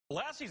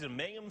Last season,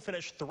 Mangham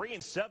finished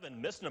 3-7,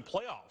 missing the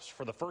playoffs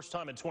for the first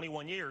time in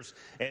 21 years.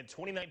 In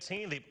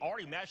 2019, they've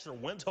already matched their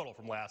win total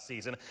from last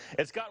season.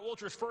 It's Scott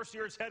Wilcher's first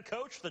year as head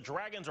coach. The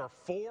Dragons are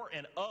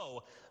 4-0.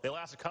 They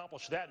last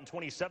accomplished that in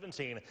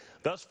 2017.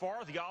 Thus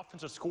far, the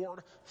offense has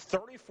scored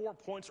 34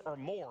 points or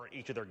more in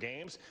each of their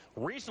games.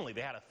 Recently,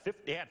 they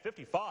had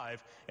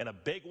 55 and a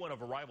big win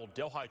over rival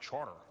Delhi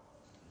Charter.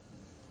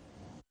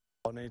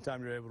 And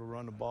anytime you're able to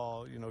run the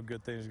ball, you know,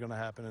 good things are going to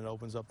happen, and it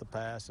opens up the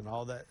pass, and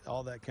all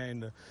that came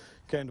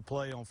to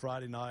play on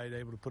Friday night,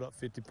 able to put up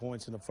 50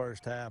 points in the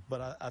first half.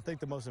 But I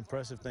think the most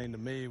impressive thing to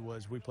me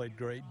was we played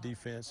great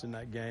defense in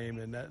that game,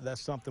 and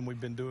that's something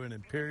we've been doing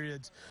in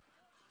periods.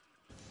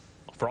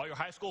 For all your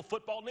high school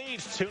football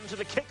needs, tune into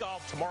the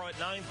kickoff tomorrow at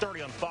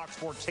 9:30 on Fox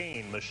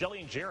 14. Michelle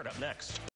and Jared up next.